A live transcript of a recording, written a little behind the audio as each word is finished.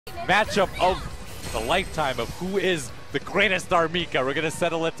matchup of the lifetime of who is the greatest R.MIKA. We're going to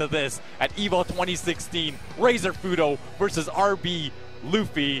settle it to this at Evo 2016. RZR FUUDO versus RB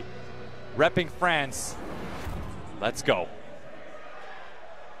LUFFY, repping France. Let's go.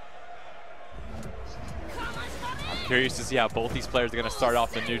 I'm curious to see how both these players are going to start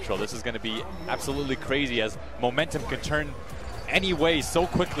off in neutral. This is going to be absolutely crazy as momentum can turn any way so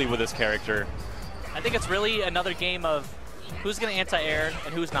quickly with this character. I think it's really another game of who's going to anti-air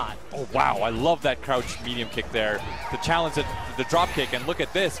and who's not. Oh, wow. I love that crouch medium kick there. The challenge at the drop kick. And look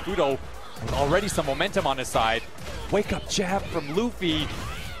at this. FUUDO already some momentum on his side. Wake up jab from LUFFY.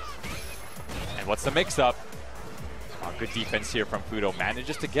 And what's the mix-up? Oh, good defense here from FUUDO.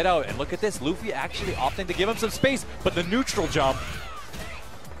 Manages to get out. And look at this. LUFFY actually opting to give him some space. But the neutral jump.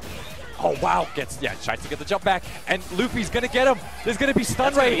 Oh, wow. Tries to get the jump back. And LUFFY's going to get him. There's going to be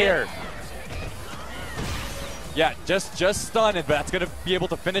stun right here. Yeah, just stunned, but that's going to be able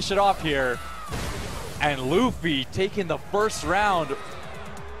to finish it off here. And LUFFY taking the first round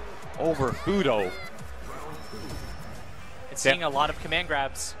over FUUDO. It's seeing a lot of command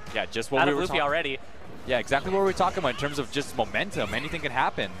grabs. Yeah, just what out we of were LUFFY already. Yeah, exactly what we were talking about in terms of just momentum. Anything can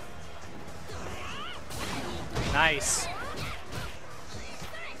happen. Nice.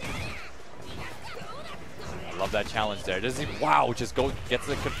 I love that challenge there. Doesn't even, wow, just gets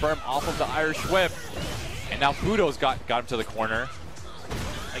the confirm off of the Irish whip. And now FUUDO's got him to the corner.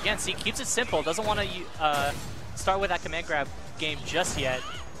 Again, see, keeps it simple. Doesn't want to start with that command grab game just yet.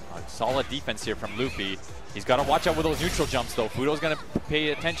 Solid defense here from LUFFY. He's got to watch out with those neutral jumps, though. FUUDO's going to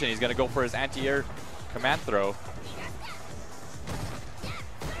pay attention. He's going to go for his anti-air command throw.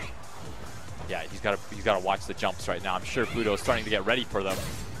 Yeah, he's got to watch the jumps right now. I'm sure FUUDO's starting to get ready for them.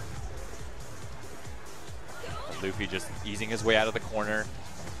 LUFFY just easing his way out of the corner.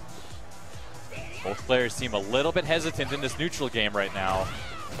 Both players seem a little bit hesitant in this neutral game right now.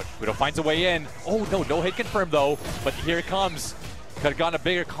 But FUUDO finds a way in. Oh, no hit confirmed, though. But here it comes. Could have gotten a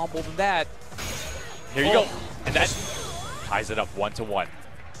bigger combo than that. Here you go. And that ties it up 1-1.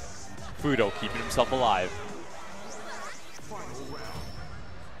 FUUDO keeping himself alive.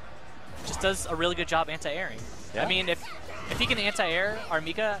 Just does a really good job anti-airing. Yeah. I mean, if he can anti-air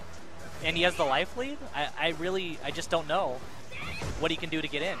R.MIKA and he has the life lead, I just don't know what he can do to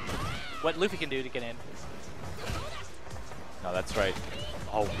get in. What LUFFY can do to get in. No, that's right.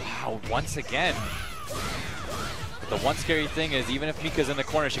 Oh, wow, once again. But the one scary thing is, even if Mika's in the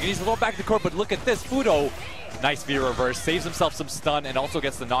corner, she can easily go back to the court, but look at this, FUUDO. Nice V reverse, saves himself some stun, and also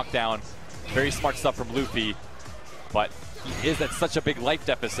gets the knockdown. Very smart stuff from LUFFY. But he is at such a big life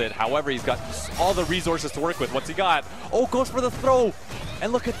deficit. However, he's got all the resources to work with. What's he got? Oh, goes for the throw.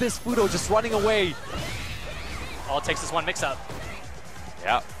 And look at this, FUUDO just running away. All it takes is one mix-up.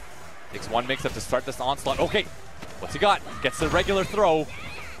 Yeah. Takes one mix-up to start this onslaught. Okay, what's he got? Gets the regular throw.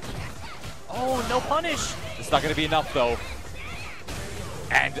 Oh, no punish. It's not going to be enough, though.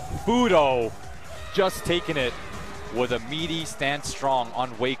 And FUUDO just taking it with a meaty stand strong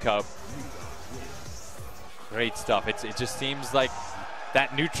on Wake Up. Great stuff. It just seems like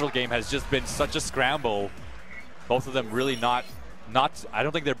that neutral game has just been such a scramble. Both of them really not I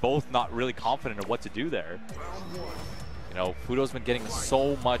don't think they're both not really confident in what to do there. You know, FUUDO's been getting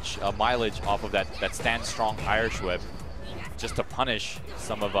so much mileage off of that stand strong Irish whip just to punish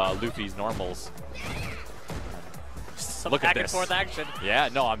some of LUFFY's normals. Some Look at back this. and forth action. Yeah,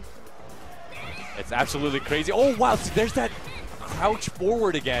 no, it's absolutely crazy. Oh, wow, see, there's that crouch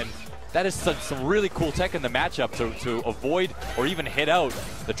forward again. That is some really cool tech in the matchup to avoid or even hit out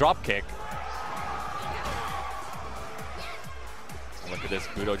the drop kick. Look at this,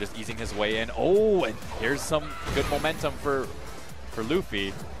 FUUDO just easing his way in. Oh, and here's some good momentum for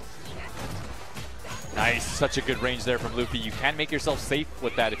LUFFY. Nice, such a good range there from LUFFY. You can make yourself safe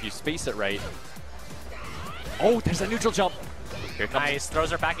with that if you space it right. Oh, there's a neutral jump. Here it comes. Nice,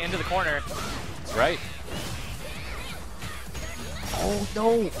 throws her back into the corner. That's right. Oh,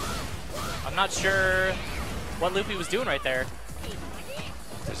 no. I'm not sure what LUFFY was doing right there.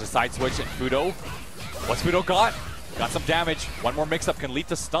 There's a side switch and FUUDO. What's FUUDO got? Got some damage. One more mix-up can lead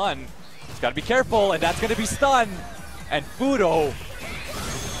to stun. He's got to be careful, and that's going to be stun. And FUUDO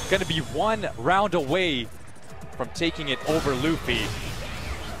going to be one round away from taking it over LUFFY.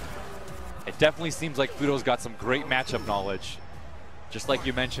 It definitely seems like FUUDO's got some great matchup knowledge, just like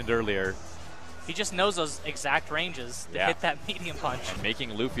you mentioned earlier. He just knows those exact ranges to hit that medium punch. And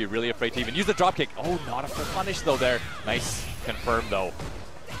making LUFFY really afraid to even use the dropkick. Oh, not a full punish though there. Nice confirm though.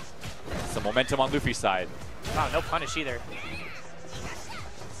 Some momentum on LUFFY's side. Wow, no punish either.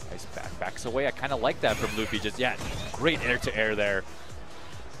 Nice backs away. I kind of like that from LUFFY. Just, yeah, great air to air there.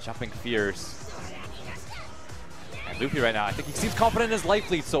 Jumping fierce. And Luffy right now, I think he seems confident in his life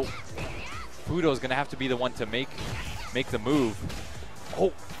lead, so FUUDO is going to have to be the one to make the move.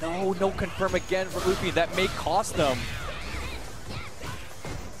 Oh, no confirm again for Luffy. That may cost them.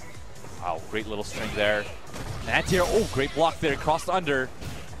 Wow, great little string there. Anti-air, oh, great block there, crossed under.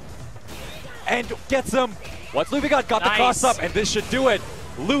 And gets him. What's Luffy got? Got the cross up, and this should do it.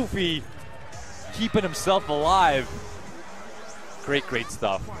 Luffy keeping himself alive. Great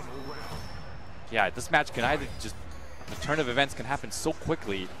stuff. Yeah, this match can either just, the turn of events can happen so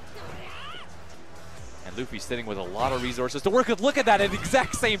quickly. And Luffy's sitting with a lot of resources to work with. Look at that, at the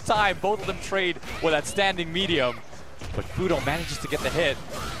exact same time. Both of them trade with that standing medium. But FUUDO manages to get the hit.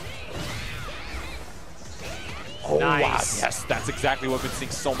 Oh, nice. Wow. Yes, that's exactly what we've been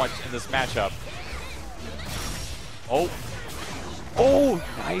seeing so much in this matchup. Oh,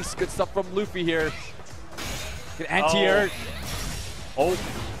 nice. Good stuff from Luffy here. Good anti-air. Oh,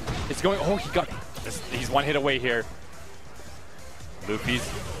 it's going. Oh, he's one hit away here. Luffy's.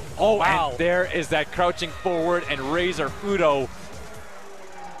 Oh, wow. And there is that crouching forward, and RZR FUUDO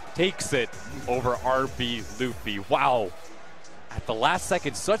takes it over RB Luffy. Wow. At the last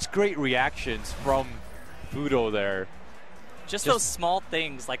second, such great reactions from FUUDO there. Just those small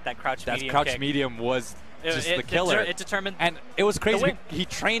things like that crouch medium. That crouch kick. Medium was just the killer. It determined. And it was crazy. He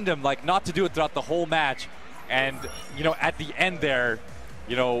trained him like not to do it throughout the whole match. And, you know, at the end there,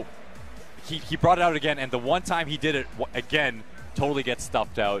 you know, he brought it out again. And the one time he did it again, totally gets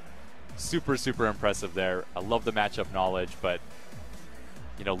stuffed out. Super impressive there. I love the matchup knowledge, but,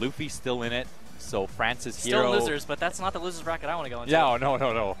 you know, Luffy's still in it. So France's hero. Still losers, but that's not the losers bracket I want to go into. Yeah, no.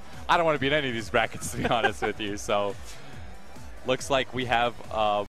 I don't want to be in any of these brackets, to be honest with you. So looks like we have